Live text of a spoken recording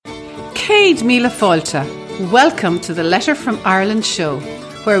Céad Míle Fáilte. Welcome to the Letter from Ireland show,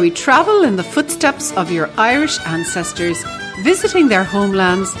 where we travel in the footsteps of your Irish ancestors, visiting their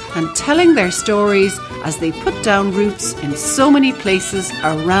homelands and telling their stories as they put down roots in so many places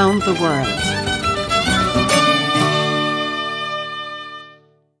around the world.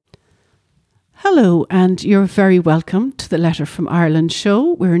 Hello, and you're very welcome to the Letter from Ireland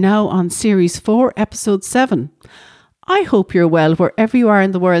show. We're now on Series 4, Episode 7. I hope you're well wherever you are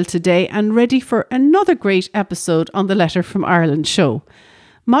in the world today and ready for another great episode on the Letter from Ireland show.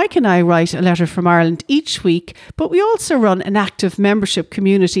 Mike and I write a letter from Ireland each week, but we also run an active membership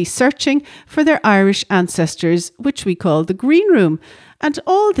community searching for their Irish ancestors, which we call the Green Room. And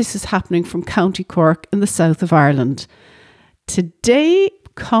all this is happening from County Cork in the south of Ireland. Today,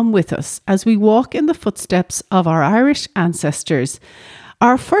 come with us as we walk in the footsteps of our Irish ancestors.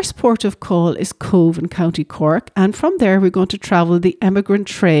 Our first port of call is Cobh in County Cork, and from there we're going to travel the Emigrant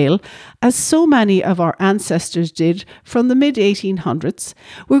Trail, as so many of our ancestors did from the mid-1800s.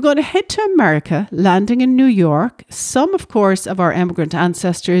 We're going to head to America, landing in New York. Some, of course, of our emigrant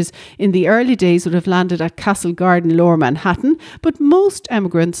ancestors in the early days would have landed at Castle Garden, Lower Manhattan, but most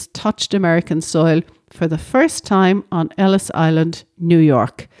emigrants touched American soil for the first time on Ellis Island, New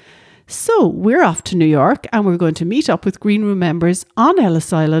York. So we're off to New York and we're going to meet up with Green Room members on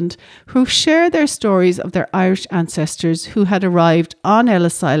Ellis Island who share their stories of their Irish ancestors who had arrived on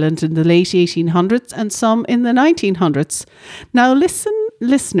Ellis Island in the late 1800s and some in the 1900s. Now listen,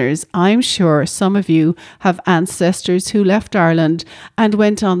 listeners, I'm sure some of you have ancestors who left Ireland and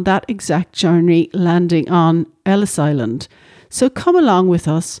went on that exact journey landing on Ellis Island. So come along with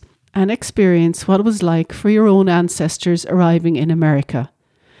us and experience what it was like for your own ancestors arriving in America.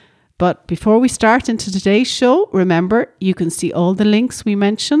 But before we start into today's show, remember you can see all the links we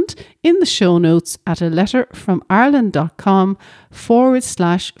mentioned in the show notes at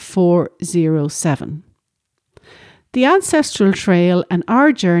aletterfromireland.com/407. The Ancestral Trail and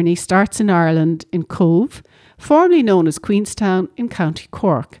our journey starts in Ireland in Cobh, formerly known as Queenstown in County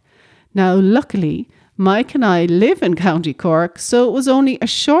Cork. Now, luckily, Mike and I live in County Cork, so it was only a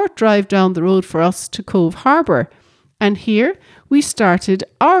short drive down the road for us to Cobh Harbour. And here we started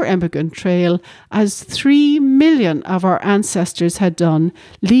our emigrant trail as 3 million of our ancestors had done,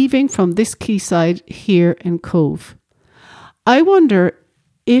 leaving from this quayside here in Cobh. I wonder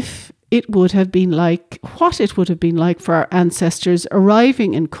if it would have been like, what it would have been like for our ancestors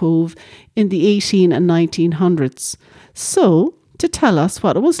arriving in Cobh in the 18 and 1900s. So, to tell us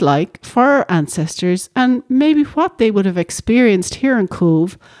what it was like for our ancestors and maybe what they would have experienced here in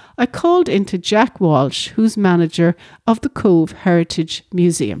Cobh, I called into Jack Walsh, who's manager of the Cobh Heritage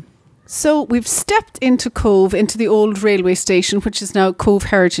Museum. So we've stepped into Cobh, into the old railway station, which is now Cobh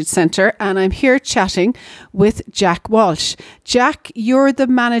Heritage Centre, and I'm here chatting with Jack Walsh. Jack, you're the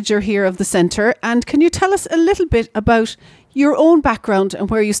manager here of the centre, and can you tell us a little bit about your own background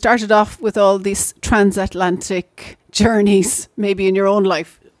and where you started off with all these transatlantic journeys, maybe in your own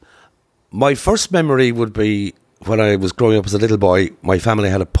life? My first memory would be when I was growing up as a little boy. My family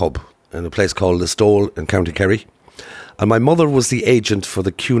had a pub in a place called the Stole in County Kerry, and my mother was the agent for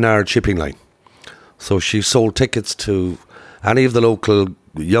the Cunard shipping line. So she sold tickets to any of the local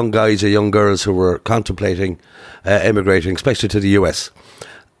young guys or young girls who were contemplating emigrating, especially to the US.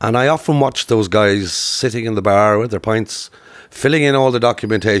 And I often watched those guys sitting in the bar with their pints, filling in all the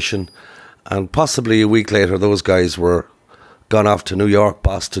documentation, and possibly a week later those guys were gone off to New York,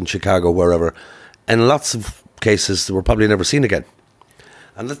 Boston, Chicago, wherever. In lots of cases they were probably never seen again.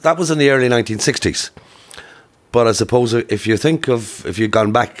 And that was in the early 1960s. But I suppose if you'd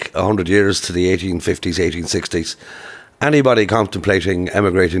gone back 100 years to the 1850s, 1860s, anybody contemplating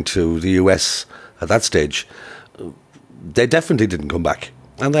emigrating to the US at that stage, they definitely didn't come back.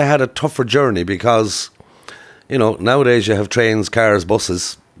 And they had a tougher journey because, you know, nowadays you have trains, cars,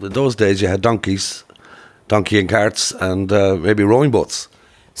 buses. In those days you had donkey and carts and maybe rowing boats.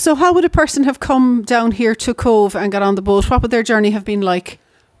 So how would a person have come down here to Cobh and got on the boat? What would their journey have been like?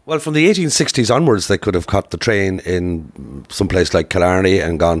 Well, from the 1860s onwards, they could have caught the train in some place like Killarney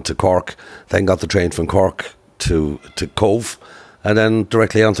and gone to Cork, then got the train from Cork to Cobh, and then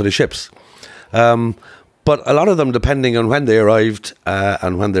directly onto the ships. But a lot of them, depending on when they arrived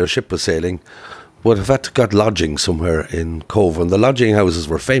and when their ship was sailing, would have had to got lodging somewhere in Cobh, and the lodging houses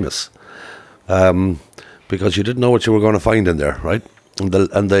were famous because you didn't know what you were going to find in there, right? And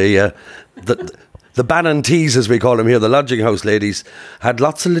the Bannon teas, as we call them here, the lodging house ladies, had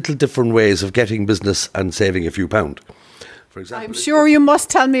lots of little different ways of getting business and saving a few pound. For example, I'm sure you must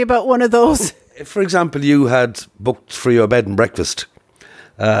tell me about one of those. If, for example, you had booked for your bed and breakfast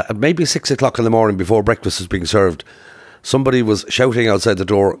at maybe 6 o'clock in the morning before breakfast was being served, somebody was shouting outside the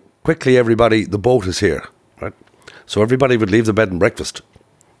door, quickly the boat is here, right? So everybody would leave the bed and breakfast.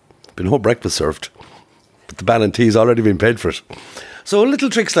 Been no breakfast served, but the band and tea's already been paid for it. So little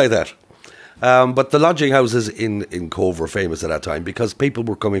tricks like that. But the lodging houses in Cobh were famous at that time because people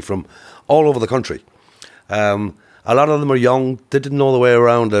were coming from all over the country. A lot of them were young. They didn't know the way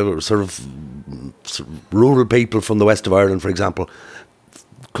around. They were sort of rural people from the west of Ireland, for example.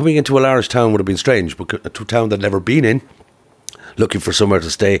 Coming into a large town would have been strange, but to a town they'd never been in, looking for somewhere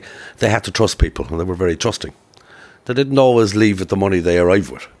to stay, they had to trust people, and they were very trusting. They didn't always leave with the money they arrived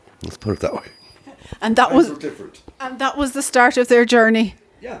with. Let's put it that way. And that was different. And that was the start of their journey.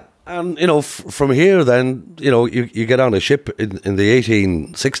 Yeah. And, from here then, you get on a ship in the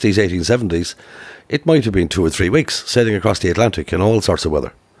 1860s, 1870s, it might have been 2 or 3 weeks sailing across the Atlantic in all sorts of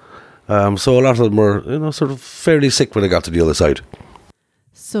weather. So a lot of them were, sort of fairly sick when they got to the other side.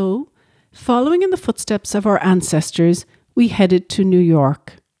 So, following in the footsteps of our ancestors, we headed to New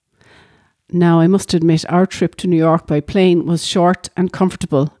York. Now, I must admit, our trip to New York by plane was short and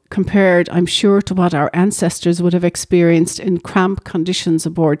comfortable, compared, I'm sure, to what our ancestors would have experienced in cramped conditions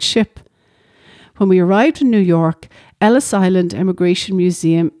aboard ship. When we arrived in New York, Ellis Island Immigration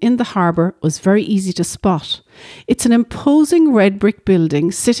Museum in the harbour was very easy to spot. It's an imposing red brick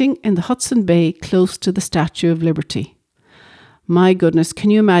building sitting in the Hudson Bay close to the Statue of Liberty. My goodness, can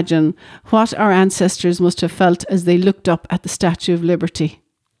you imagine what our ancestors must have felt as they looked up at the Statue of Liberty?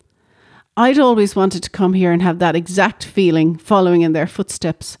 I'd always wanted to come here and have that exact feeling following in their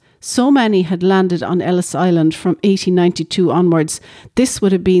footsteps. So many had landed on Ellis Island from 1892 onwards. This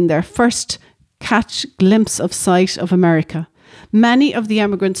would have been their first glimpse of sight of America. Many of the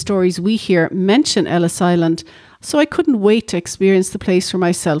emigrant stories we hear mention Ellis Island, so I couldn't wait to experience the place for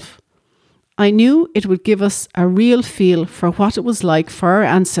myself. I knew it would give us a real feel for what it was like for our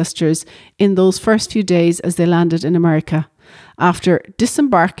ancestors in those first few days as they landed in America, after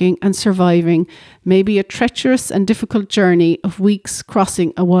disembarking and surviving maybe a treacherous and difficult journey of weeks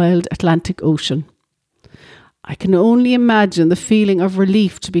crossing a wild Atlantic Ocean. I can only imagine the feeling of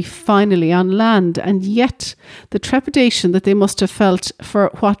relief to be finally on land, and yet the trepidation that they must have felt for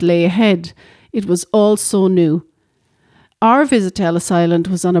what lay ahead. It was all so new. Our visit to Ellis Island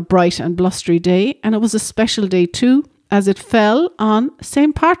was on a bright and blustery day, and it was a special day too, as it fell on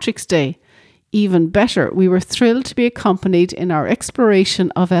St. Patrick's Day. Even better, we were thrilled to be accompanied in our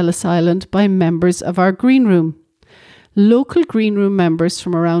exploration of Ellis Island by members of our green room. Local green room members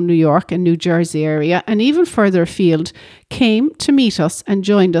from around New York and New Jersey area, and even further afield, came to meet us and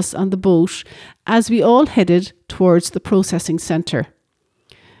joined us on the boat as we all headed towards the processing centre.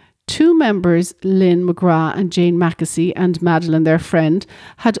 2 members, Lynn McGrath and Jane Mackesy, and Madeline, their friend,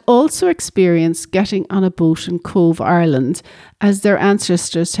 had also experienced getting on a boat in Cobh, Ireland, as their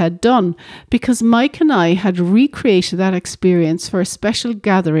ancestors had done, because Mike and I had recreated that experience for a special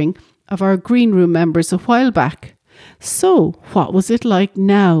gathering of our green room members a while back. So, what was it like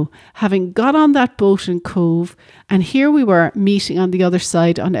now, having got on that boat in Cobh, and here we were meeting on the other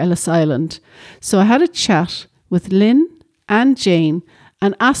side on Ellis Island? So I had a chat with Lynn and Jane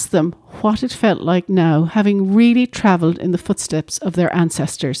and asked them what it felt like now, having really travelled in the footsteps of their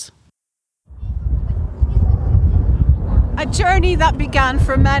ancestors. A journey that began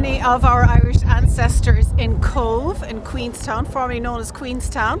for many of our Irish ancestors in Cobh, in Queenstown, formerly known as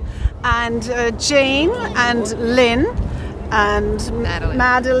Queenstown, and Jane and Lynn and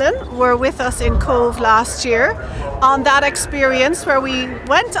Madeline were with us in Cobh last year on that experience where we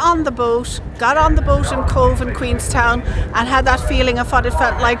went on the boat, got on the boat in Cobh in Queenstown, and had that feeling of what it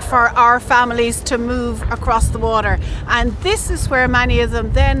felt like for our families to move across the water. And this is where many of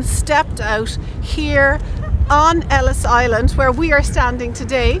them then stepped out here on Ellis Island, where we are standing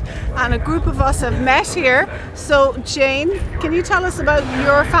today, and a group of us have met here. So Jane, can you tell us about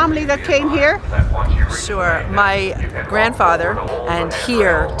your family that came here? Sure. My grandfather, and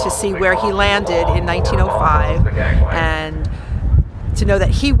here to see where he landed in 1905, and to know that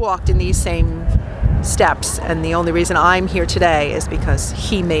he walked in these same steps, and the only reason I'm here today is because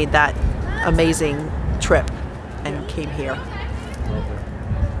he made that amazing trip and came here.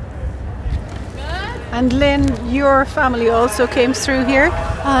 And Lynn, your family also came through here?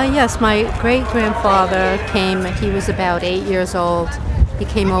 Yes, my great-grandfather came. He was about 8 years old. He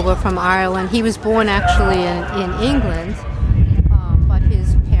came over from Ireland. He was born actually in England, but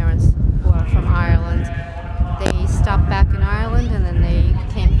his parents were from Ireland. They stopped back in Ireland, and then they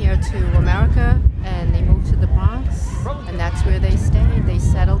came here to America, and they moved to the Bronx, and that's where they stayed. They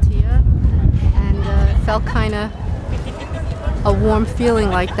settled here, and it felt kind of a warm feeling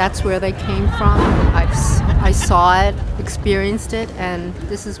like that's where they came from. I saw it, experienced it, and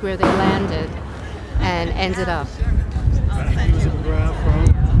this is where they landed and ended up.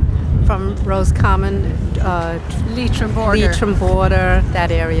 from Roscommon, Leitrim border. that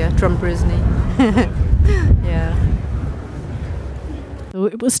area, Drumbrusney. Yeah. So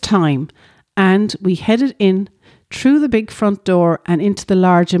it was time, and we headed in through the big front door and into the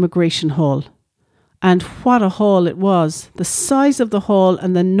large immigration hall. And what a hall it was. The size of the hall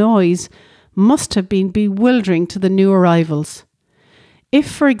and the noise must have been bewildering to the new arrivals. If,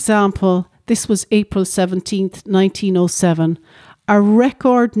 for example, this was April 17th, 1907, a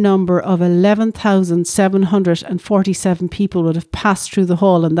record number of 11,747 people would have passed through the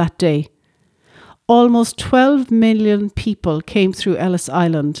hall on that day. Almost 12 million people came through Ellis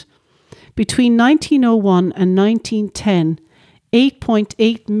Island. Between 1901 and 1910,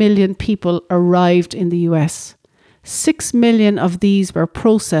 8.8 million people arrived in the US. 6 million of these were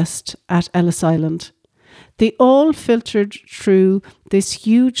processed at Ellis Island. They all filtered through this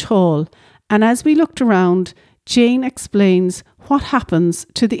huge hall, and as we looked around, Jane explains what happens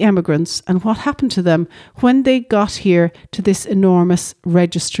to the emigrants and what happened to them when they got here to this enormous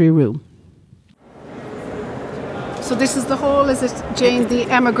registry room. So this is the hall, is it, Jane, the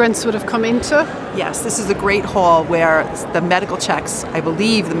emigrants would have come into? Yes, this is a great hall where the medical checks, I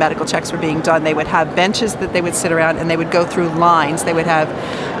believe the medical checks were being done. They would have benches that they would sit around and they would go through lines. They would have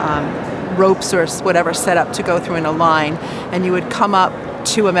ropes or whatever set up to go through in a line, and you would come up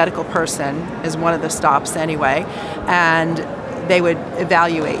to a medical person as one of the stops anyway, and they would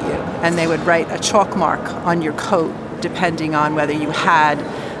evaluate you and they would write a chalk mark on your coat depending on whether you had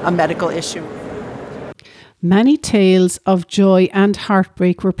a medical issue. Many tales of joy and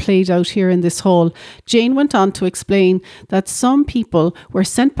heartbreak were played out here in this hall. Jane went on to explain that some people were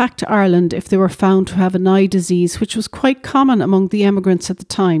sent back to Ireland if they were found to have an eye disease, which was quite common among the emigrants at the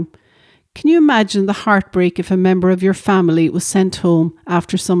time. Can you imagine the heartbreak if a member of your family was sent home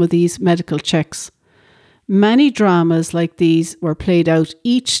after some of these medical checks? Many dramas like these were played out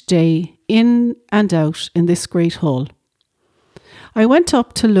each day, in and out, in this great hall. I went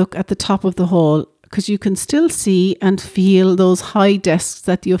up to look at the top of the hall because you can still see and feel those high desks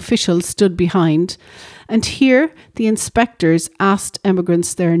that the officials stood behind. And here the inspectors asked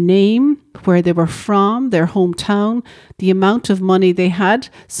emigrants their name, where they were from, their hometown, the amount of money they had.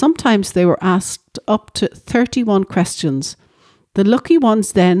 Sometimes they were asked up to 31 questions. The lucky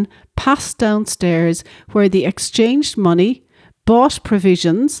ones then passed downstairs where they exchanged money, bought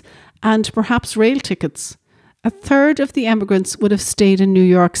provisions and perhaps rail tickets. A third of the emigrants would have stayed in New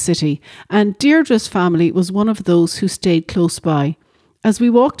York City, and Deirdre's family was one of those who stayed close by. As we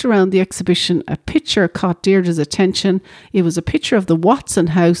walked around the exhibition, a picture caught Deirdre's attention. It was a picture of the Watson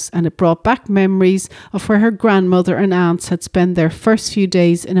house, and it brought back memories of where her grandmother and aunts had spent their first few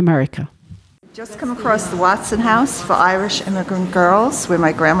days in America. Just come across the Watson house for Irish immigrant girls, where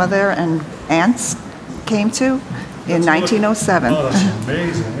my grandmother and aunts came to in 1907. Oh, that's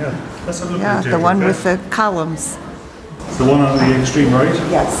amazing, yeah. Let's have a look at it, The one with the columns. The one on the extreme right?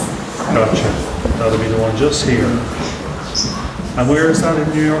 Yes. Gotcha. That'll be the one just here. And where is that in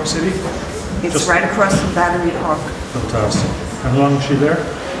New York City? It's Just right across from Battery Park. fantastic. And how long was she there?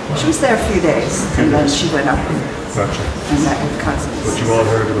 She was there a few days, and then she went up Gotcha. and met with cousins. But you all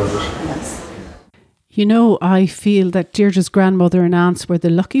heard about it. Yes. You know, I feel that Deirdre's grandmother and aunts were the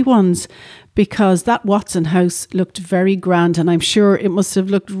lucky ones, because that Watson house looked very grand, and I'm sure it must have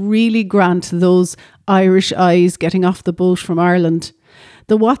looked really grand to those Irish eyes getting off the boat from Ireland.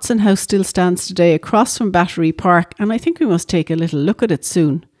 The Watson house still stands today across from Battery Park, and I think we must take a little look at it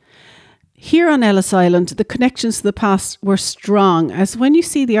soon. Here on Ellis Island, the connections to the past were strong, as when you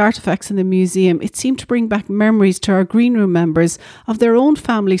see the artefacts in the museum, it seemed to bring back memories to our green room members of their own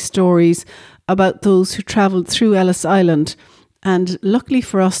family stories about those who travelled through Ellis Island. And luckily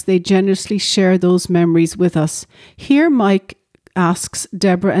for us, they generously share those memories with us. Here Mike asks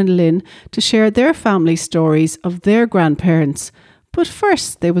Deborah and Lynn to share their family stories of their grandparents. But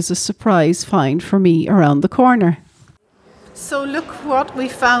first, there was a surprise find for me around the corner. So look what we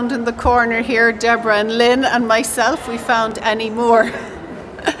found in the corner here, Deborah and Lynn and myself. We found Annie Moore.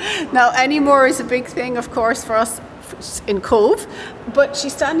 Now, Annie Moore is a big thing, of course, for us in Cobh, but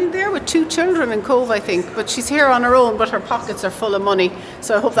she's standing there with 2 children in Cobh, I think, but she's here on her own, but her pockets are full of money,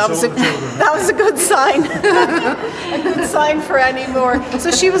 so I hope that was a good sign. A good sign for Annie Moore.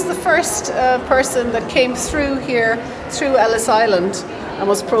 So she was the first person that came through here, through Ellis Island, and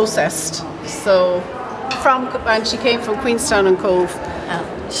was processed. And she came from Queenstown and Cobh.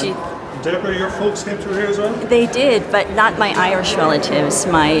 Deborah, your folks came through here as well? They did, but not my Irish relatives.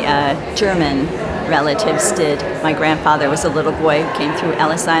 My German relatives did. My grandfather was a little boy who came through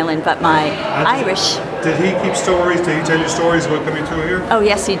Ellis Island, but my Irish Did he keep stories? Did he tell you stories about coming through here? Oh,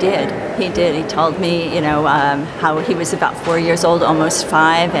 yes, he did. He did. He told me, how he was about 4 years old, almost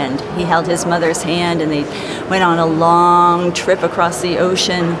 5, and he held his mother's hand, and they went on a long trip across the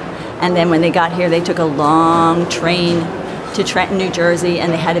ocean. And then when they got here, they took a long train to Trenton, New Jersey,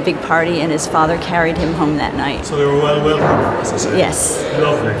 and they had a big party, and his father carried him home that night. So they were well welcome, as I say. Yes.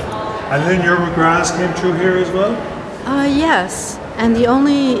 Lovely. And then your McGraths came through here as well? Yes. And the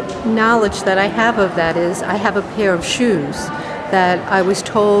only knowledge that I have of that is I have a pair of shoes that I was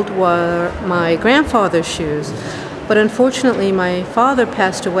told were my grandfather's shoes. But unfortunately, my father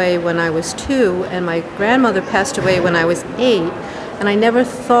passed away when I was 2, and my grandmother passed away when I was 8. And I never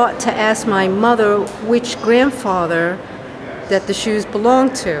thought to ask my mother which grandfather that the shoes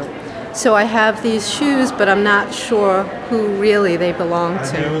belonged to. So I have these shoes, but I'm not sure who really they belong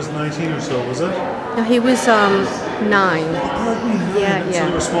to. And he was 19 or so, was it? No, he was 9. Yeah. So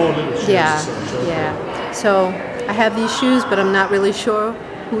they were small little shoes. Yeah. So I have these shoes, but I'm not really sure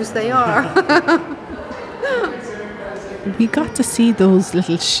whose they are. We got to see those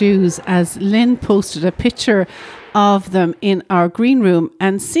little shoes as Lynn posted a picture of them in our green room,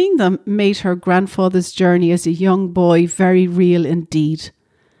 and seeing them made her grandfather's journey as a young boy very real indeed.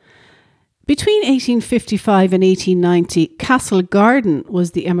 Between 1855 and 1890, Castle Garden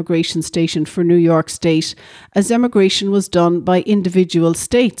was the emigration station for New York State, as emigration was done by individual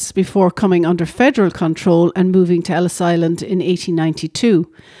states before coming under federal control and moving to Ellis Island in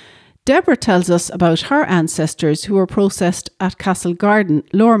 1892. Deborah tells us about her ancestors who were processed at Castle Garden,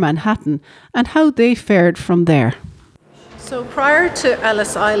 Lower Manhattan, and how they fared from there. So prior to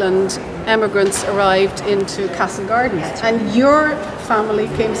Ellis Island, emigrants arrived into Castle Garden, and your family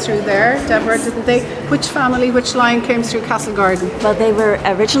came through there, Deborah, didn't they? Which line came through Castle Garden? Well, they were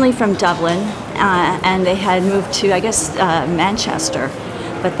originally from Dublin, and they had moved to, Manchester.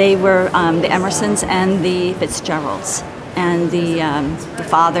 But they were the Emersons and the Fitzgeralds. And the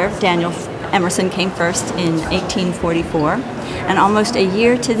father, Daniel Emerson, came first in 1844. And almost a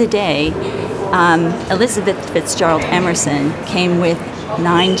year to the day, Elizabeth Fitzgerald Emerson came with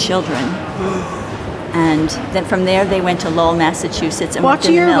 9 children. And then from there they went to Lowell, Massachusetts. And what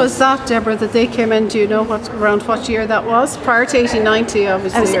year was that, Deborah, that they came in? Do you know around what year that was? Prior to 1890,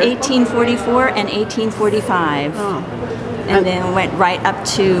 obviously. It was 1844 and 1845. Oh. And then went right up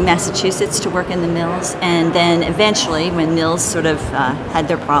to Massachusetts to work in the mills. And then eventually, when mills sort of had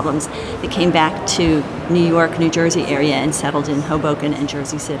their problems, they came back to New York, New Jersey area and settled in Hoboken and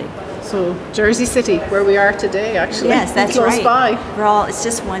Jersey City. So Jersey City, where we are today, actually. Yes, that's close right. By. It's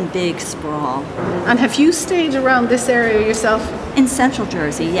just one big sprawl. And have you stayed around this area yourself? In Central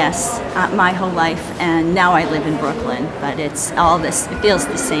Jersey, yes, my whole life. And now I live in Brooklyn, but it's all this, it feels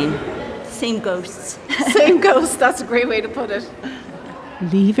the same. Same ghosts. Same ghosts, that's a great way to put it.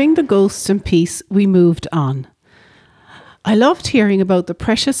 Leaving the ghosts in peace, we moved on. I loved hearing about the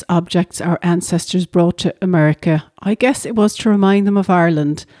precious objects our ancestors brought to America. I guess it was to remind them of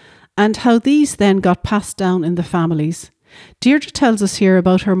Ireland, and how these then got passed down in the families. Deirdre tells us here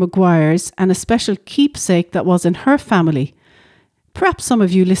about her Maguires and a special keepsake that was in her family. Perhaps some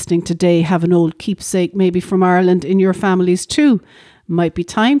of you listening today have an old keepsake, maybe from Ireland, in your families too. Might be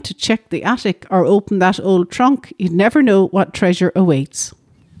time to check the attic or open that old trunk. You'd never know what treasure awaits.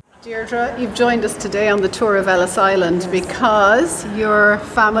 Deirdre, you've joined us today on the tour of Ellis Island because your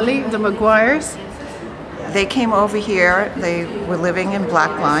family, the Maguires, They came over here. They were living in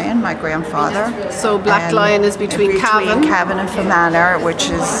Black Lion, my grandfather. So Black Lion is between Cavan? Between Cavan and Fermanagh, which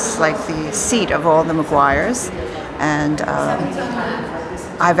is like the seat of all the Maguires. And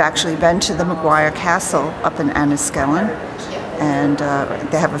I've actually been to the Maguire Castle up in Enniskillen. And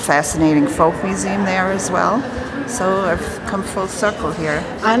they have a fascinating folk museum there as well. So I've come full circle here.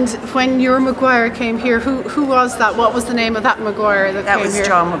 And when your Maguire came here, who was that? What was the name of that Maguire that came here? That was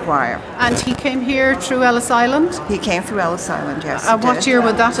John Maguire. And he came here through Ellis Island? He came through Ellis Island, yes. And what year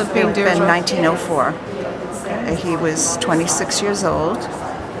would that have been, It would have Deirdre? been 1904. He was 26 years old.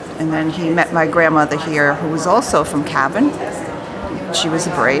 And then he met my grandmother here, who was also from Cavan. She was a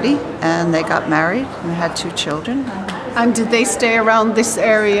Brady, and they got married and had 2 children. And did they stay around this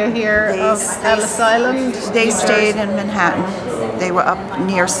area here of Ellis Island? They stayed in Manhattan. They were up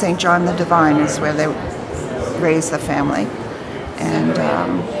near St. John the Divine is where they raised the family.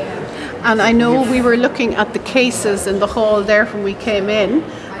 And I know we were looking at the cases in the hall there when we came in,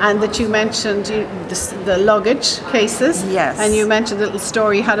 and that you mentioned the luggage cases. Yes. And you mentioned a little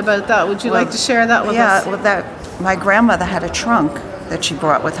story you had about that. Would you like to share that with us? Yeah, well, my grandmother had a trunk that she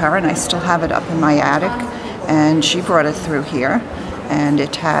brought with her, and I still have it up in my attic. And she brought it through here, and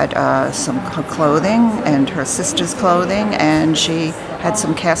it had some her clothing and her sister's clothing, and she had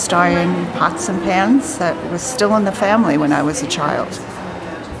some cast iron pots and pans that was still in the family when I was a child.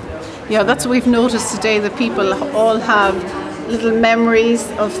 Yeah, that's what we've noticed today, that people all have little memories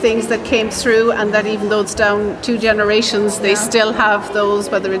of things that came through, and that even though it's down 2 generations, they still have those,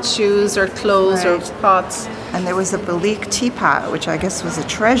 whether it's shoes or clothes or pots. And there was a Belique teapot, which I guess was a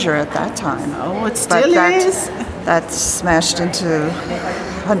treasure at that time. Oh, it still is. That smashed into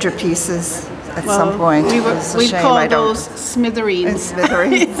 100 pieces at some point. We call those smithereens.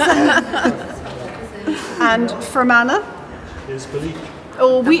 Smithereens. And Fermanagh? Is Belique.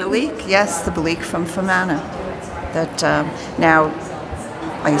 Oh, Belique, yes, the Belique from Fermanagh. That now,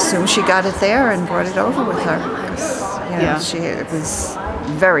 I assume she got it there and brought it over with her. It was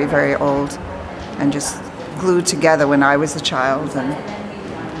very, very old and just glued together when I was a child. And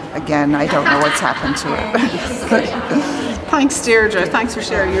again, I don't know what's happened to it. Thanks, Deirdre. Thanks for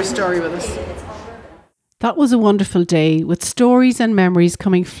sharing your story with us. That was a wonderful day with stories and memories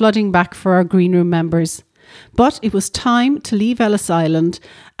coming flooding back for our Green Room members. But it was time to leave Ellis Island,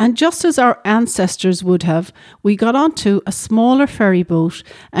 and just as our ancestors would have, we got onto a smaller ferry boat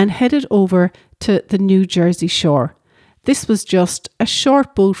and headed over to the New Jersey shore. This was just a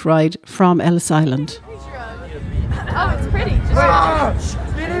short boat ride from Ellis Island. Oh, it's pretty.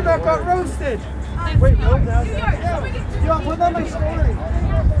 Speedy got roasted. Wait, put on my story.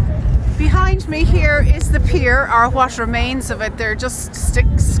 Behind me here is the pier, or what remains of it. There are just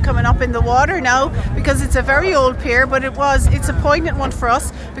sticks coming up in the water now, because it's a very old pier, but it's a poignant one for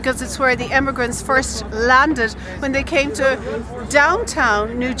us, because it's where the immigrants first landed when they came to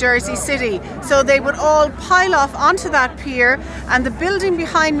downtown New Jersey City. So they would all pile off onto that pier, and the building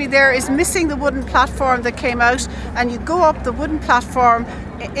behind me there is missing the wooden platform that came out, and you go up the wooden platform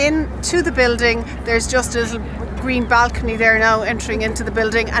into the building. There's just a little green balcony there now entering into the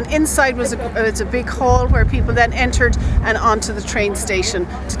building, and inside was a big hall where people then entered and onto the train station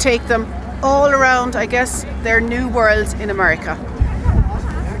to take them all around, I guess, their new world in America.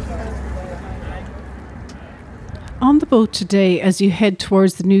 On the boat today, as you head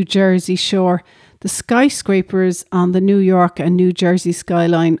towards the New Jersey shore, the skyscrapers on the New York and New Jersey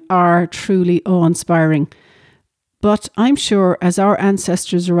skyline are truly awe-inspiring. But I'm sure as our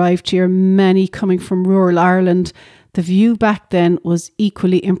ancestors arrived here, many coming from rural Ireland, the view back then was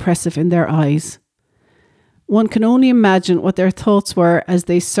equally impressive in their eyes. One can only imagine what their thoughts were as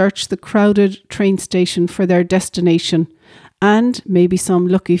they searched the crowded train station for their destination, and maybe some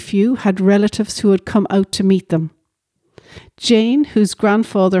lucky few had relatives who had come out to meet them. Jane, whose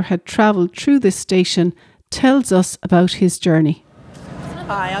grandfather had travelled through this station, tells us about his journey.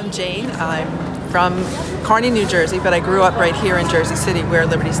 Hi, I'm Jane. I'm from Kearney, New Jersey, but I grew up right here in Jersey City where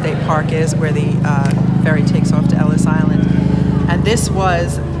Liberty State Park is, where the ferry takes off to Ellis Island. And this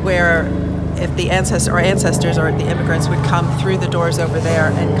was where if the ancestors or the immigrants would come through the doors over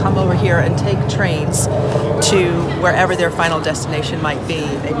there and come over here and take trains to wherever their final destination might be.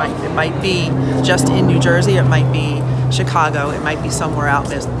 It might be just in New Jersey, it might be Chicago, it might be somewhere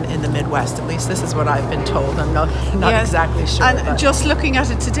out in the Midwest. At least this is what I've been told. I'm not exactly sure. And just looking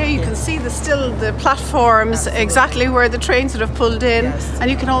at it today, you can see the platforms exactly where the trains would have pulled in, and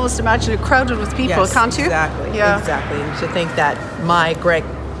you can almost imagine it crowded with people, can't you? Exactly. Yeah. Exactly. And to think that my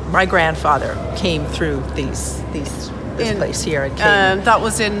grandfather came through this place here. That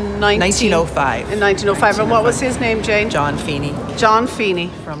was in 1905. In 1905. And what was his name, Jane? John Feeney. John Feeney.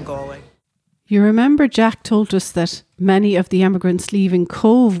 From Galway. You remember Jack told us that many of the emigrants leaving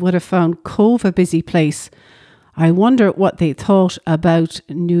Cobh would have found Cobh a busy place. I wonder what they thought about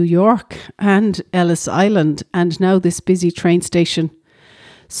New York and Ellis Island and now this busy train station.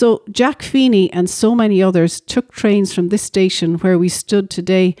 So Jack Feeney and so many others took trains from this station where we stood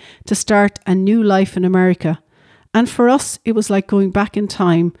today to start a new life in America. And for us, it was like going back in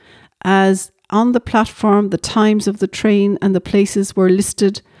time, as on the platform, the times of the train and the places were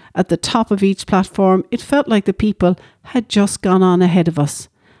listed at the top of each platform. It felt like the people had just gone on ahead of us.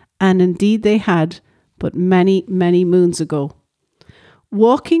 And indeed they had, but many, many moons ago.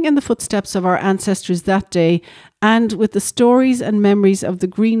 Walking in the footsteps of our ancestors that day, and with the stories and memories of the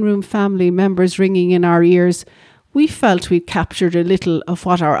Green Room family members ringing in our ears, we felt we'd captured a little of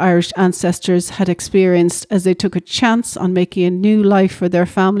what our Irish ancestors had experienced as they took a chance on making a new life for their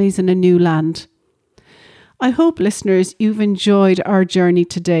families in a new land. I hope, listeners, you've enjoyed our journey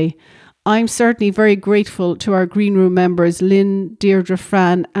today. I'm certainly very grateful to our Green Room members, Lynn, Deirdre,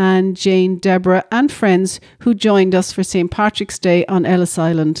 Fran, Anne, Jane, Deborah and friends who joined us for St. Patrick's Day on Ellis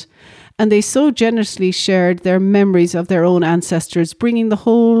Island. And they so generously shared their memories of their own ancestors, bringing the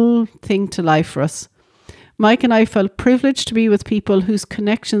whole thing to life for us. Mike and I felt privileged to be with people whose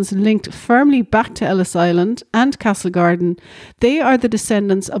connections linked firmly back to Ellis Island and Castlegarden. They are the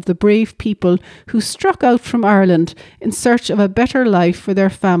descendants of the brave people who struck out from Ireland in search of a better life for their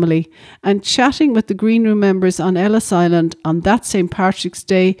family, and chatting with the Green Room members on Ellis Island on that St. Patrick's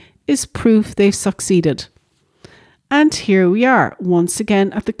Day is proof they've succeeded. And here we are, once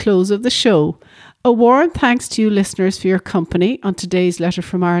again at the close of the show. A warm thanks to you listeners for your company on today's Letter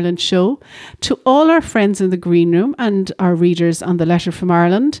from Ireland show. To all our friends in the Green Room and our readers on the Letter from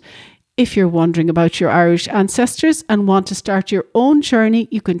Ireland, if you're wondering about your Irish ancestors and want to start your own journey,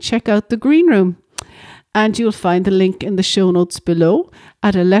 you can check out the Green Room. And you'll find the link in the show notes below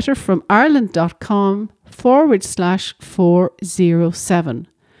at aletterfromireland.com/407.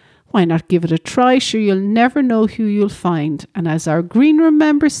 Why not give it a try? Sure, you'll never know who you'll find. And as our Green Room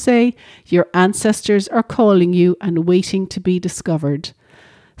members say, your ancestors are calling you and waiting to be discovered.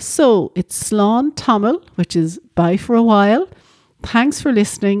 So it's Slán Tamil, which is bye for a while. Thanks for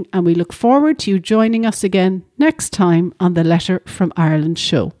listening, and we look forward to you joining us again next time on the Letter from Ireland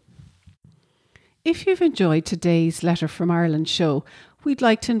show. If you've enjoyed today's Letter from Ireland show, we'd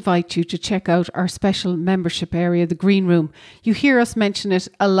like to invite you to check out our special membership area, the Green Room. You hear us mention it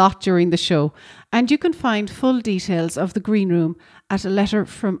a lot during the show, and you can find full details of the Green Room at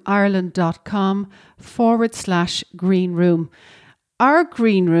aletterfromireland.com/Green Room. Our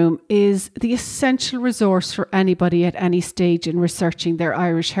Green Room is the essential resource for anybody at any stage in researching their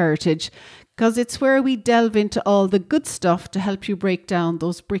Irish heritage, because it's where we delve into all the good stuff to help you break down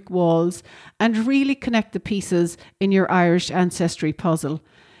those brick walls and really connect the pieces in your Irish ancestry puzzle.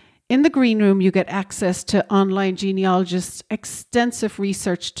 In the Green Room, you get access to online genealogists, extensive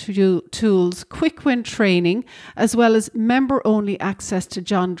research tools, quick win training, as well as member-only access to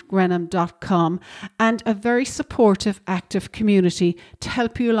johngrenham.com and a very supportive, active community to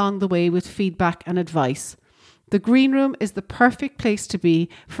help you along the way with feedback and advice. The Green Room is the perfect place to be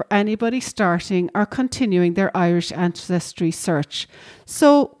for anybody starting or continuing their Irish ancestry search.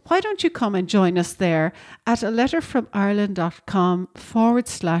 So why don't you come and join us there at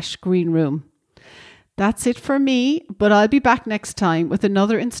aletterfromireland.com/Green Room. That's it for me, but I'll be back next time with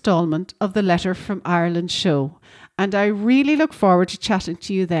another instalment of the Letter from Ireland show. And I really look forward to chatting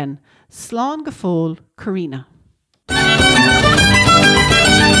to you then. Slán go fóill, Karina.